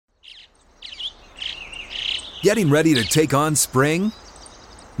Getting ready to take on spring?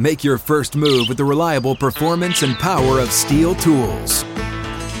 Make your first move with the reliable performance and power of Steel tools.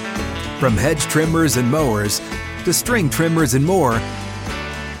 From hedge trimmers and mowers to string trimmers and more,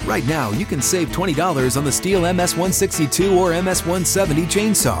 right now you can save $20 on the Steel MS-162 or MS-170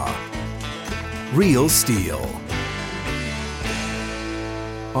 chainsaw. Real Steel.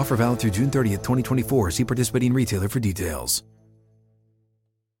 Offer valid through June 30th, 2024. See participating retailer for details.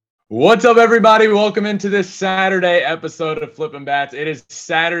 What's up, everybody? Welcome into this Saturday episode of Flippin' Bats. It is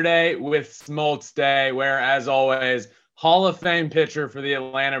Saturday with Smoltz Day, where, as always, Hall of Fame pitcher for the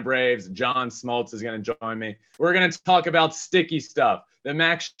Atlanta Braves, John Smoltz, is going to join me. We're going to talk about sticky stuff, the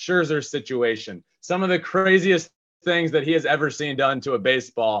Max Scherzer situation, some of the craziest things that he has ever seen done to a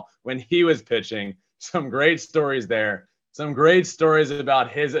baseball when he was pitching. Some great stories there. Some great stories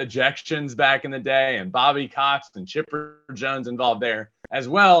about his ejections back in the day and Bobby Cox and Chipper Jones involved there, as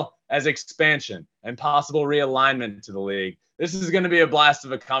well as expansion and possible realignment to the league. This is going to be a blast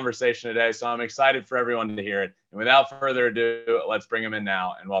of a conversation today, so I'm excited for everyone to hear it. And without further ado, let's bring him in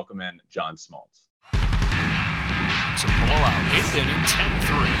now and welcome in John Smoltz. It's a blowout, 8th inning,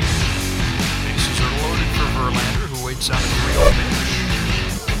 10-3. Bases are loaded for Verlander, who waits on a 3-0 pitch.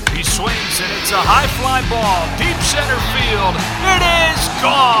 He swings, and it's a high fly ball, deep center field. It is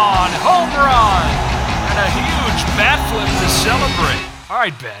gone! Home run! And a huge bat flip to celebrate. All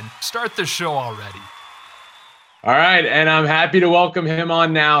right, Ben, start the show already. All right, and I'm happy to welcome him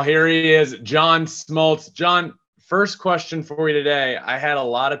on now. Here he is, John Smoltz. John, first question for you today. I had a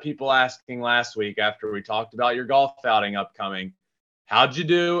lot of people asking last week after we talked about your golf outing upcoming. How'd you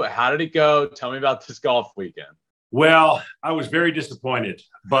do? How did it go? Tell me about this golf weekend. Well, I was very disappointed,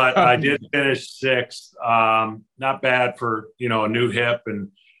 but I did finish sixth. Not bad for, a new hip.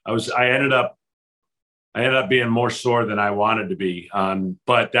 And I ended up being more sore than I wanted to be.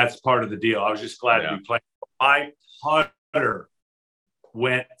 But that's part of the deal. I was just glad to be playing. My putter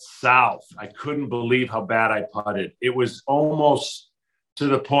went south. I couldn't believe how bad I putted. It was almost to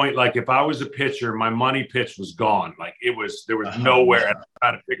the point, like if I was a pitcher, my money pitch was gone. Like there was nowhere. I was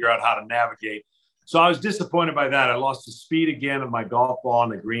trying to figure out how to navigate. So I was disappointed by that. I lost the speed again of my golf ball on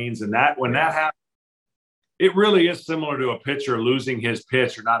the greens. And when that happened, it really is similar to a pitcher losing his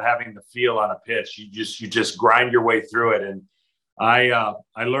pitch or not having the feel on a pitch. You just grind your way through it. And I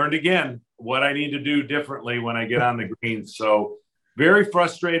learned again what I need to do differently when I get on the greens. So very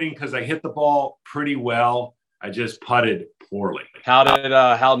frustrating because I hit the ball pretty well. I just putted poorly.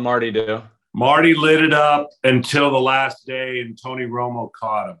 How'd Marty do? Marty lit it up until the last day, and Tony Romo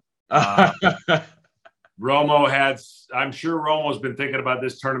caught him. I'm sure Romo's been thinking about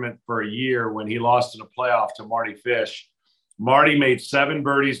this tournament for a year when he lost in a playoff to Marty Fish. Marty made 7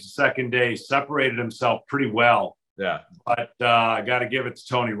 birdies the second day, separated himself pretty well. Yeah. But I got to give it to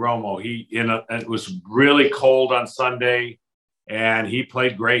Tony Romo. It was really cold on Sunday, and he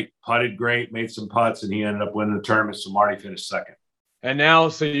played great, putted great, made some putts, and he ended up winning the tournament. So Marty finished second. And now,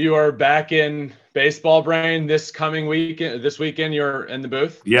 so you are back in baseball brain this weekend. This weekend, you're in the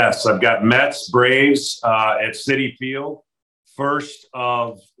booth? Yes, I've got Mets, Braves at Citi Field. First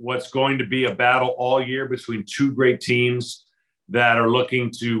of what's going to be a battle all year between two great teams that are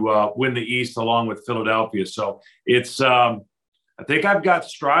looking to win the East along with Philadelphia. So it's I think I've got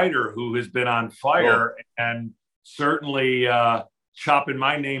Strider, who has been on fire and certainly chopping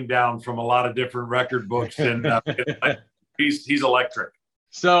my name down from a lot of different record books. And he's electric.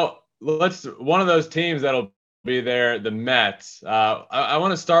 So one of those teams that'll be there, the Mets. I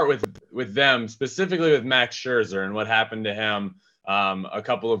want to start with them, specifically with Max Scherzer and what happened to him a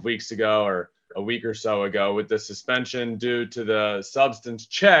couple of weeks ago or a week or so ago with the suspension due to the substance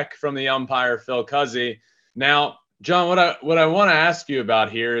check from the umpire, Phil Cuzzi. Now, John, what I want to ask you about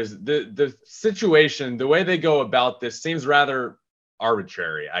here is the situation, the way they go about this seems rather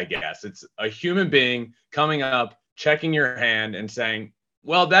arbitrary, I guess. It's a human being coming up, checking your hand and saying,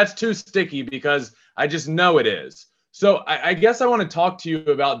 well, that's too sticky because I just know it is. So I guess I want to talk to you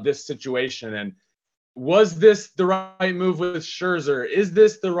about this situation. And was this the right move with Scherzer? Is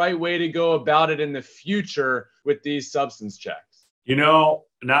this the right way to go about it in the future with these substance checks?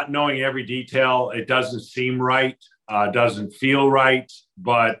 Not knowing every detail, it doesn't seem right, doesn't feel right,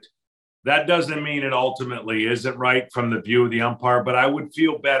 but that doesn't mean it ultimately isn't right from the view of the umpire. But I would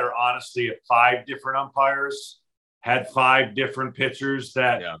feel better, honestly, if 5 different umpires had 5 different pitchers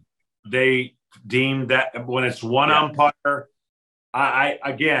that they deemed that when it's one umpire.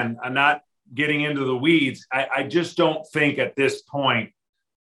 I'm not getting into the weeds. I just don't think at this point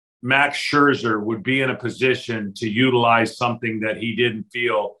Max Scherzer would be in a position to utilize something that he didn't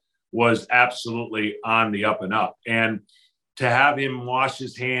feel was absolutely on the up and up. And to have him wash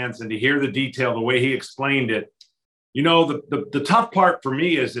his hands and to hear the detail, the way he explained it. You know, the tough part for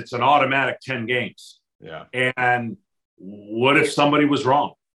me is it's an automatic 10 games. Yeah. And what if somebody was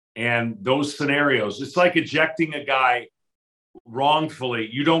wrong? And those scenarios, it's like ejecting a guy wrongfully.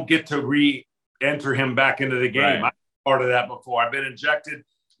 You don't get to re-enter him back into the game. Right. I've been part of that before. I've been ejected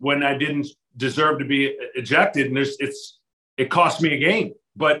when I didn't deserve to be ejected, and it cost me a game.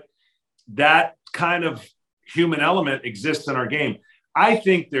 But that kind of human element exists in our game. I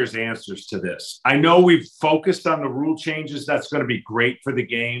think there's answers to this. I know we've focused on the rule changes. That's going to be great for the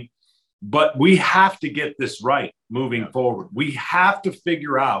game, but we have to get this right moving forward. We have to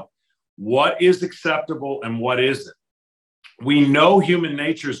figure out what is acceptable and what isn't. We know human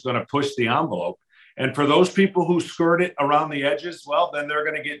nature is going to push the envelope. And for those people who skirt it around the edges, well, then they're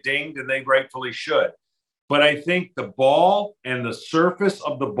going to get dinged, and they rightfully should. But I think the ball and the surface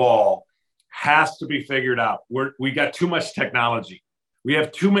of the ball has to be figured out. We got too much technology. We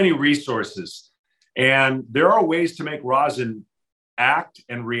have too many resources. And there are ways to make rosin act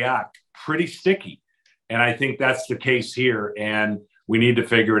and react pretty sticky. And I think that's the case here. And we need to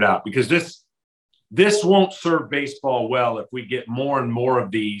figure it out, because this won't serve baseball well if we get more and more of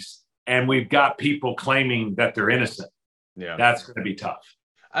these and we've got people claiming that they're innocent. Yeah. That's going to be tough.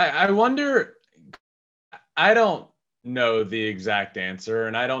 I wonder, I don't know the exact answer,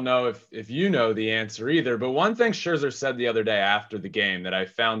 and I don't know if you know the answer either, but one thing Scherzer said the other day after the game that I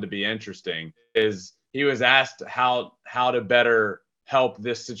found to be interesting is he was asked how to better help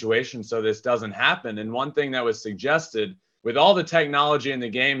this situation so this doesn't happen. And one thing that was suggested, with all the technology in the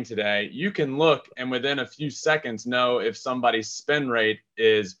game today, you can look and within a few seconds know if somebody's spin rate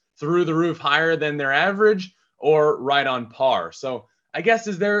is through the roof higher than their average or right on par. So I guess,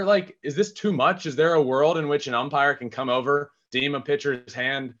 is this too much? Is there a world in which an umpire can come over, deem a pitcher's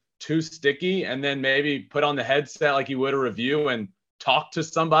hand too sticky, and then maybe put on the headset like you would a review and talk to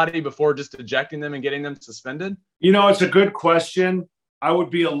somebody before just ejecting them and getting them suspended? You know, it's a good question. I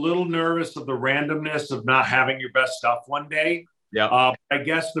would be a little nervous of the randomness of not having your best stuff one day. Yeah. I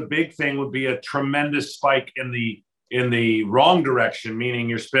guess the big thing would be a tremendous spike in the wrong direction, meaning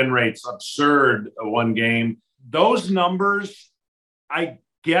your spin rate's absurd one game. Those numbers, I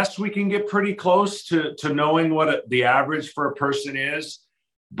guess we can get pretty close to knowing what the average for a person is.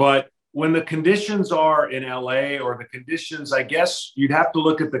 But when the conditions are in LA, or the conditions, I guess you'd have to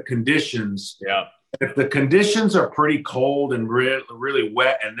look at the conditions. Yeah. If the conditions are pretty cold and really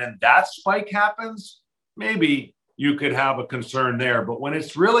wet, and then that spike happens, maybe you could have a concern there. But when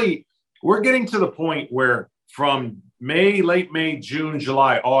it's really, we're getting to the point where from May, late May, June,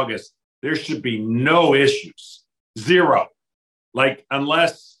 July, August, there should be no issues. Zero. Like,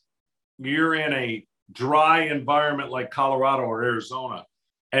 unless you're in a dry environment like Colorado or Arizona.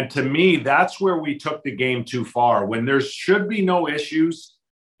 And to me, that's where we took the game too far. When there should be no issues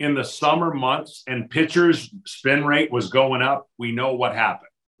in the summer months and pitchers' spin rate was going up, we know what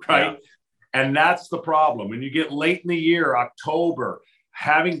happened, right? Yeah. And that's the problem. When you get late in the year, October,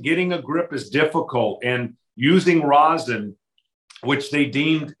 getting a grip is difficult, and using rosin, which they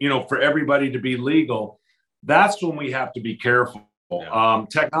deemed, for everybody to be legal, that's when we have to be careful. Yeah.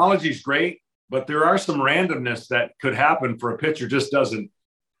 Technology is great, but there are some randomness that could happen for a pitcher just doesn't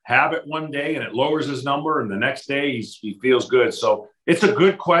have it one day and it lowers his number, and the next day he feels good. So it's a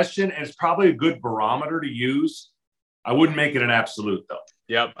good question, and it's probably a good barometer to use. I wouldn't make it an absolute, though.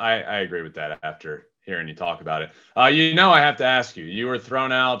 Yep, I agree with that after hearing you talk about it. I have to ask you, you were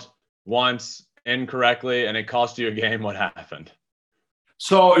thrown out once incorrectly, and it cost you a game. What happened?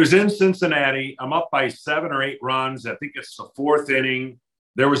 So it was in Cincinnati. I'm up by 7 or 8 runs. I think it's the 4th inning.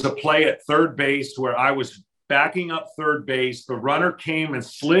 There was a play at third base where I was backing up third base. The runner came and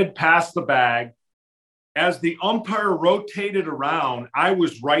slid past the bag. As the umpire rotated around, I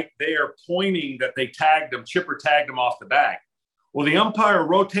was right there pointing that they tagged him, Chipper tagged him off the bag. Well, the umpire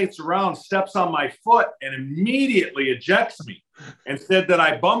rotates around, steps on my foot, and immediately ejects me and said that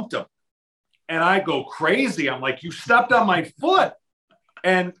I bumped him. And I go crazy. I'm like, you stepped on my foot.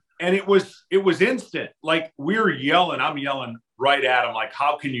 And it was instant. Like, we're yelling. I'm yelling right at him. Like,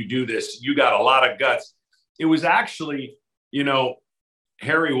 how can you do this? You got a lot of guts. It was actually,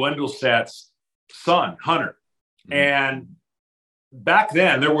 Harry Wendelstedt's son, Hunter. Mm-hmm. And back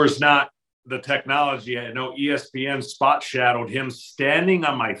then there was not the technology. I know ESPN spot shadowed him standing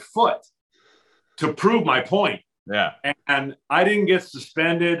on my foot to prove my point. Yeah. And I didn't get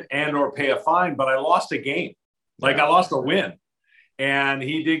suspended and or pay a fine, but I lost a game. Like, I lost a win. And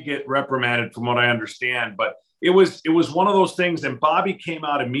he did get reprimanded from what I understand. But it was one of those things. And Bobby came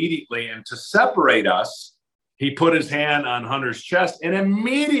out immediately. And to separate us, he put his hand on Hunter's chest, and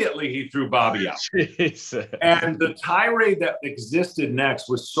immediately he threw Bobby out. Jesus. And the tirade that existed next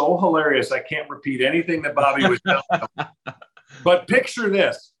was so hilarious. I can't repeat anything that Bobby was telling him. But picture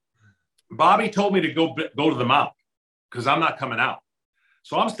this. Bobby told me to go to the mound because I'm not coming out.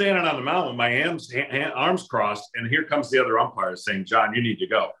 So I'm standing on the mound with my arms crossed, and here comes the other umpire saying, John, you need to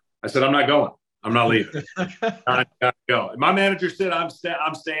go. I said, I'm not going. I'm not leaving. I got to go. And my manager said, I'm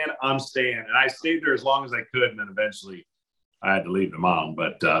staying. And I stayed there as long as I could, and then eventually I had to leave the mound.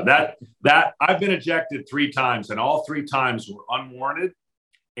 But that I've been ejected 3 times, and all 3 times were unwarranted.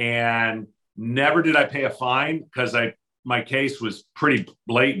 And never did I pay a fine because my case was pretty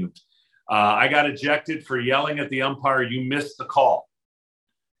blatant. I got ejected for yelling at the umpire, you missed the call.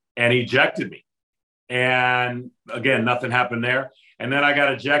 And he ejected me. And again, nothing happened there. And then I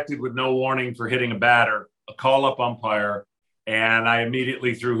got ejected with no warning for hitting a batter, a call-up umpire, and I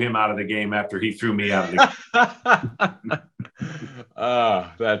immediately threw him out of the game after he threw me out of the game.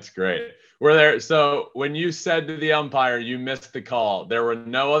 Oh, that's great. So when you said to the umpire, you missed the call, there were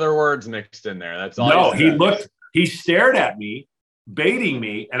no other words mixed in there. That's all. No, he stared at me, baiting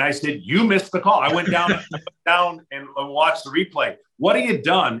me, and I said, you missed the call. I went down and watched the replay. What he had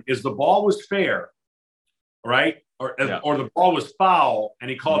done is the ball was fair, right? Or the ball was foul, and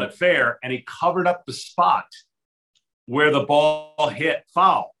he called it fair, and he covered up the spot where the ball hit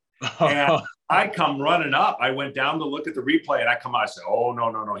foul. And I come running up. I went down to look at the replay, and I come out. I said, oh,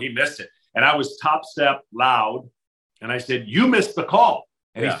 no, he missed it. And I was top step loud, and I said, you missed the call.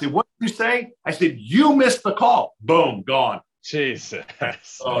 And he said, what did you say? I said, you missed the call. Boom, gone. Jesus.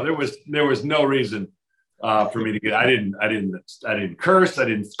 So there was no reason for me to get. I didn't curse. I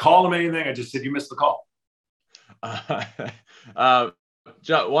didn't call him anything. I just said, you missed the call.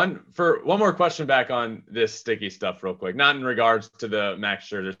 John, one more question back on this sticky stuff real quick, not in regards to the Max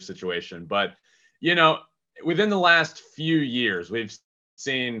Scherzer situation, but within the last few years, we've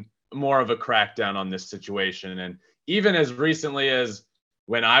seen more of a crackdown on this situation. And even as recently as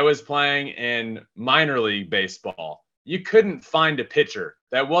when I was playing in minor league baseball, you couldn't find a pitcher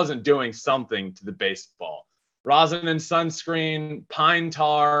that wasn't doing something to the baseball. Rosin and sunscreen, pine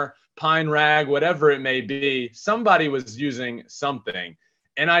tar, pine rag, whatever it may be, somebody was using something.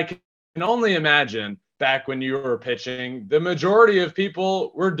 And I can only imagine back when you were pitching, the majority of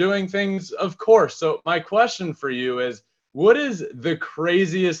people were doing things, of course. So my question for you is, what is the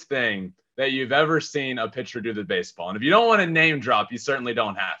craziest thing that you've ever seen a pitcher do to baseball? And if you don't want to name drop, you certainly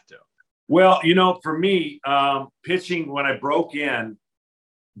don't have to. Well, for me, pitching when I broke in,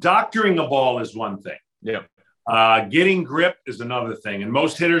 doctoring a ball is one thing. Yep. Getting grip is another thing. And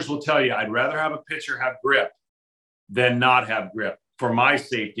most hitters will tell you, I'd rather have a pitcher have grip than not have grip for my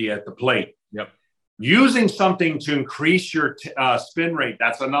safety at the plate. Yep. Using something to increase your spin rate,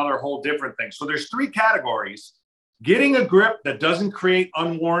 that's another whole different thing. So there's 3 categories. Getting a grip that doesn't create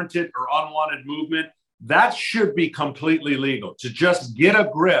unwarranted or unwanted movement, that should be completely legal. To just get a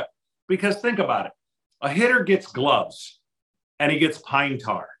grip, because think about it. A hitter gets gloves and he gets pine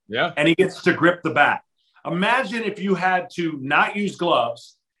tar. Yeah. And he gets to grip the bat. Imagine if you had to not use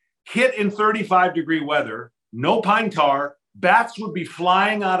gloves, hit in 35-degree weather, no pine tar, bats would be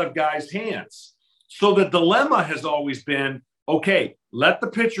flying out of guys' hands. So the dilemma has always been, okay, let the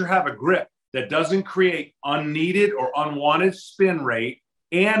pitcher have a grip that doesn't create unneeded or unwanted spin rate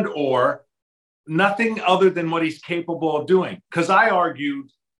and or nothing other than what he's capable of doing. Because I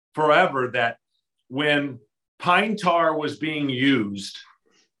argued forever that when pine tar was being used,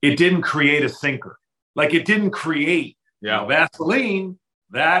 it didn't create a sinker. Like it didn't create Vaseline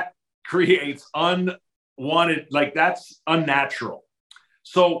that creates unwanted, like that's unnatural.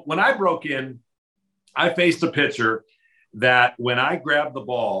 So when I broke in, I faced a pitcher that when I grabbed the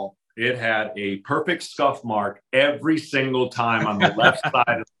ball, it had a perfect scuff mark every single time on the left side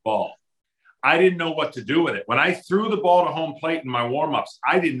of the ball. I didn't know what to do with it. When I threw the ball to home plate in my warm-ups,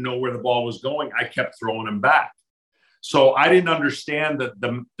 I didn't know where the ball was going. I kept throwing him back. So I didn't understand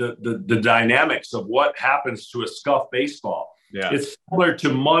the dynamics of what happens to a scuff baseball. Yeah. It's similar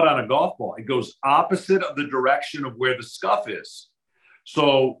to mud on a golf ball. It goes opposite of the direction of where the scuff is.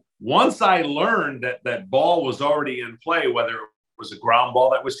 So once I learned that ball was already in play, whether it was a ground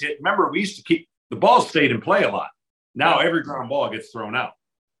ball that was hit. Remember, we used to keep the ball stayed in play a lot. Now every ground ball gets thrown out.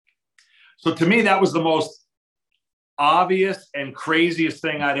 So to me, that was the most obvious and craziest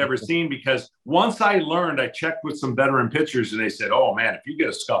thing I'd ever seen, because once I learned, I checked with some veteran pitchers and they said, oh man, if you get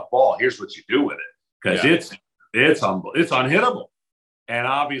a scuff ball, here's what you do with it. Because it's unhittable. And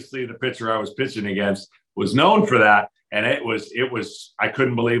obviously the pitcher I was pitching against was known for that. And it was, I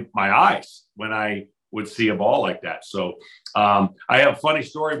couldn't believe my eyes when I would see a ball like that. So I have a funny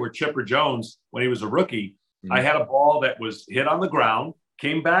story where Chipper Jones, when he was a rookie, I had a ball that was hit on the ground,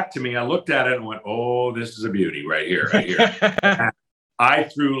 came back to me. I looked at it and went, oh, this is a beauty right here, right here. I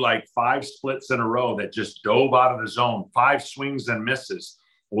threw like 5 splits in a row that just dove out of the zone, 5 swings and misses.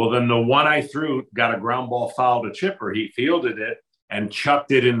 Well, then the one I threw got a ground ball foul to Chipper. He fielded it and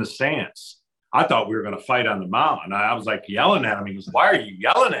chucked it in the stands. I thought we were going to fight on the mound. And I was like yelling at him. He goes, why are you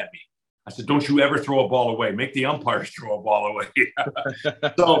yelling at me? I said, don't you ever throw a ball away. Make the umpires throw a ball away.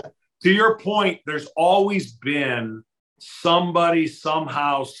 So to your point, there's always been somebody,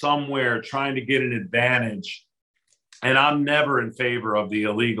 somehow, somewhere trying to get an advantage. And I'm never in favor of the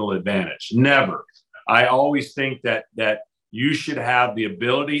illegal advantage. Never. I always think that you should have the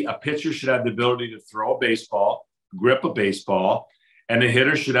ability, a pitcher should have the ability to throw a baseball, grip a baseball, and the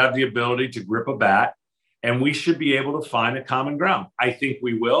hitter should have the ability to grip a bat. And we should be able to find a common ground. I think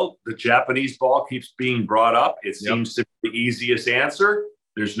we will. The Japanese ball keeps being brought up. It seems to be the easiest answer.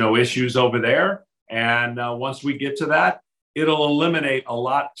 There's no issues over there. And once we get to that, it'll eliminate a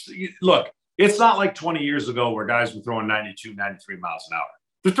lot. Look, it's not like 20 years ago where guys were throwing 92, 93 miles an hour.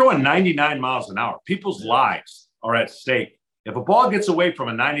 They're throwing 99 miles an hour. People's lives are at stake. If a ball gets away from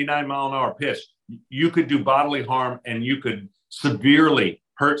a 99 mile an hour pitch, you could do bodily harm and you could severely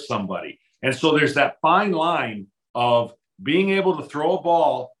hurt somebody. And so there's that fine line of being able to throw a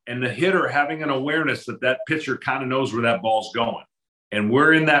ball and the hitter having an awareness that that pitcher kind of knows where that ball's going. And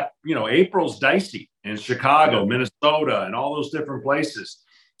we're in that, April's dicey in Chicago, Minnesota, and all those different places.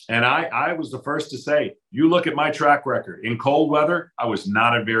 And I was the first to say, you look at my track record. In cold weather, I was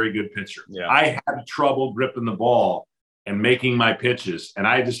not a very good pitcher. Yeah. I had trouble gripping the ball and making my pitches, and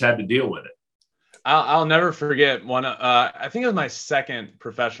I just had to deal with it. I'll never forget one. I think it was my second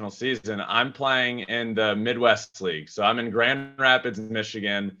professional season. I'm playing in the Midwest League. So I'm in Grand Rapids,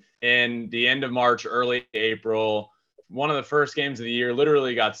 Michigan, in the end of March, early April. One of the first games of the year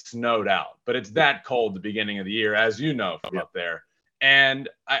literally got snowed out, but it's that cold the beginning of the year, as you know from up there. And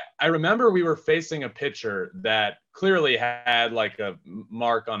I remember we were facing a pitcher that clearly had like a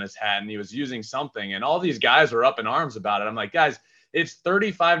mark on his hat and he was using something. And all these guys were up in arms about it. I'm like, guys, it's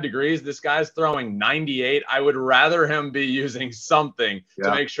 35 degrees. This guy's throwing 98. I would rather him be using something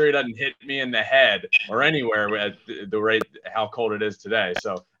to make sure he doesn't hit me in the head or anywhere at the rate how cold it is today.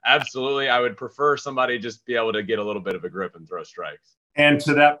 So absolutely, I would prefer somebody just be able to get a little bit of a grip and throw strikes. And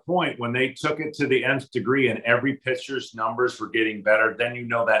to that point, when they took it to the nth degree and every pitcher's numbers were getting better, then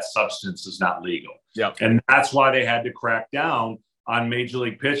that substance is not legal. Yep. And that's why they had to crack down on major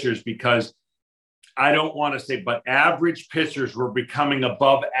league pitchers, because I don't want to say, but average pitchers were becoming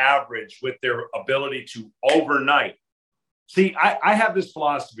above average with their ability to overnight. See, I have this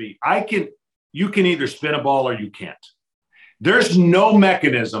philosophy. You can either spin a ball or you can't. There's no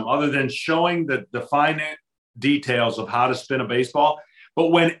mechanism other than showing the finite details of how to spin a baseball. But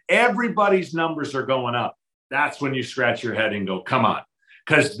when everybody's numbers are going up, that's when you scratch your head and go, come on.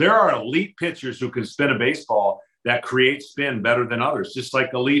 Because there are elite pitchers who can spin a baseball that create spin better than others, just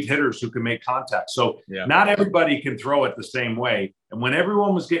like elite hitters who can make contact. So not everybody can throw it the same way. And when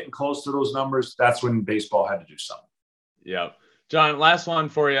everyone was getting close to those numbers, that's when baseball had to do something. Yeah. John, last one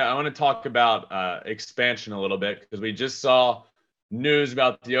for you. I want to talk about expansion a little bit, because we just saw news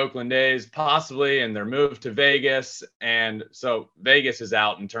about the Oakland A's possibly and their move to Vegas. And so Vegas is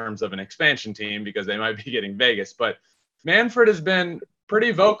out in terms of an expansion team because they might be getting Vegas. But Manfred has been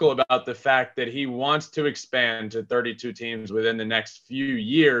pretty vocal about the fact that he wants to expand to 32 teams within the next few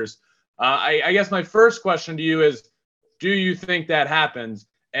years. I guess my first question to you is, do you think that happens?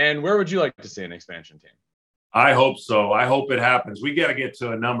 And where would you like to see an expansion team? I hope so. I hope it happens. We got to get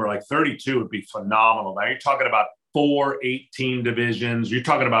to a number like 32 would be phenomenal. Now you're talking about 4 8-team divisions. You're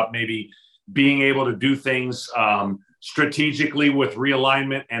talking about maybe being able to do things strategically with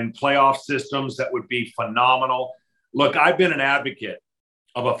realignment and playoff systems that would be phenomenal. Look, I've been an advocate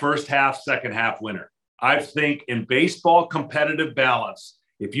of a first half, second half winner. I think in baseball competitive balance,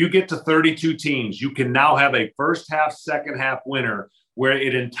 if you get to 32 teams, you can now have a first half, second half winner where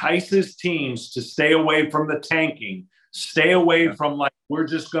it entices teams to stay away from the tanking, stay away from like, we're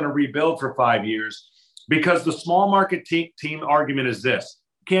just going to rebuild for 5 years. Because the small market team argument is this: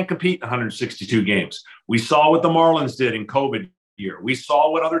 you can't compete 162 games. We saw what the Marlins did in COVID year. We saw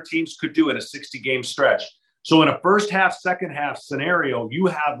what other teams could do in a 60-game stretch. So in a first half, second half scenario, you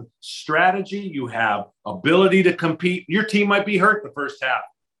have strategy, you have ability to compete. Your team might be hurt the first half,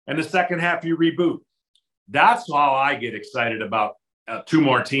 and the second half you reboot. That's how I get excited about 2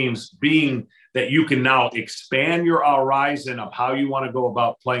 more teams, being that you can now expand your horizon of how you want to go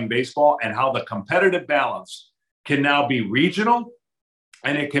about playing baseball and how the competitive balance can now be regional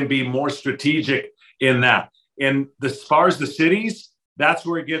and it can be more strategic in that. And as far as the cities, that's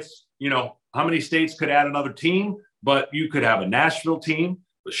where it gets, how many states could add another team, but you could have a Nashville team.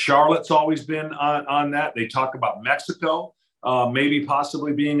 Charlotte's always been on that. They talk about Mexico, maybe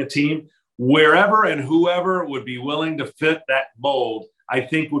possibly being a team. Wherever and whoever would be willing to fit that mold, I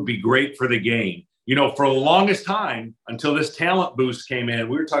think would be great for the game. You know, for the longest time, until this talent boost came in,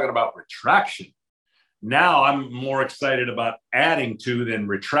 we were talking about retraction. Now I'm more excited about adding to than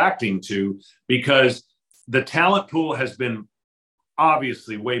retracting to, because the talent pool has been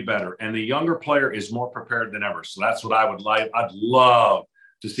obviously way better, and the younger player is more prepared than ever. So that's what I would like. I'd love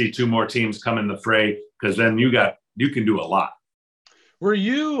to see 2 more teams come in the fray, because then you can do a lot. Were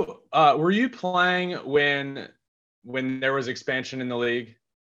you playing when there was expansion in the league?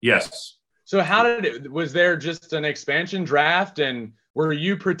 Yes. So was there just an expansion draft, and were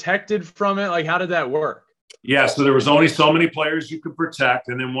you protected from it? Like, how did that work? Yeah, so there was only so many players you could protect,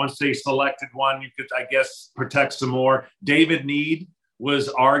 and then once they selected one, you could, I guess, protect some more. David Need was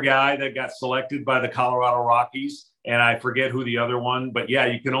our guy that got selected by the Colorado Rockies, and I forget who the other one, but yeah,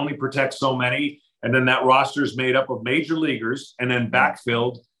 you can only protect so many, and then that roster is made up of major leaguers and then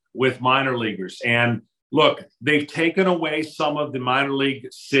backfilled with minor leaguers. And look, they've taken away some of the minor league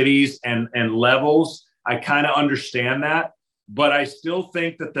cities and levels. I kind of understand that, but I still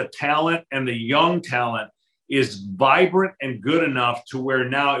think that the talent and the young talent is vibrant and good enough to where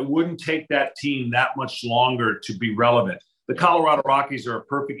now it wouldn't take that team that much longer to be relevant. The Colorado Rockies are a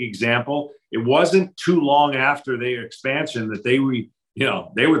perfect example. It wasn't too long after their expansion that they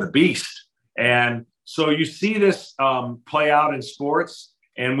were the beast. And so you see this play out in sports,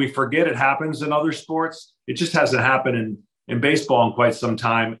 and we forget it happens in other sports. It just hasn't happened in baseball in quite some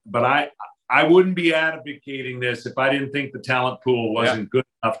time. But I wouldn't be advocating this if I didn't think the talent pool wasn't good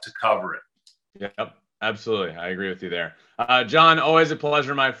enough to cover it. Yep. Absolutely. I agree with you there. John, always a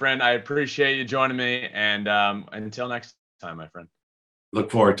pleasure, my friend. I appreciate you joining me. And until next time, my friend.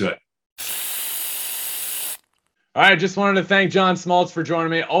 Look forward to it. All right. Just wanted to thank John Smoltz for joining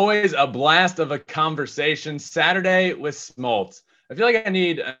me. Always a blast of a conversation. Saturday with Smoltz. I feel like I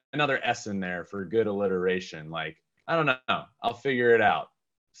need another S in there for good alliteration. Like, I don't know. I'll figure it out.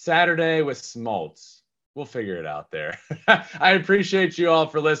 Saturday with Smoltz. We'll figure it out there. I appreciate you all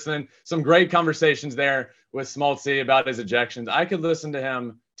for listening. Some great conversations there with Smoltzy about his ejections. I could listen to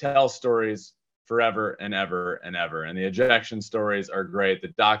him tell stories forever and ever and ever. And the ejection stories are great. The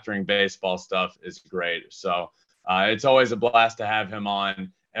doctoring baseball stuff is great. So it's always a blast to have him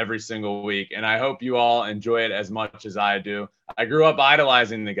on every single week. And I hope you all enjoy it as much as I do. I grew up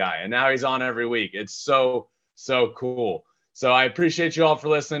idolizing the guy, and now he's on every week. It's so, so cool. So I appreciate you all for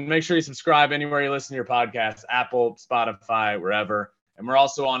listening. Make sure you subscribe anywhere you listen to your podcasts, Apple, Spotify, wherever. And we're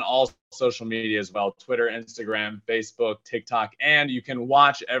also on all social media as well, Twitter, Instagram, Facebook, TikTok. And you can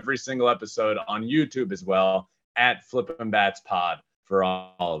watch every single episode on YouTube as well at Flippin' Bats Pod for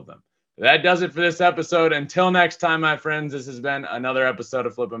all of them. That does it for this episode. Until next time, my friends, this has been another episode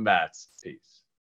of Flippin' Bats. Peace.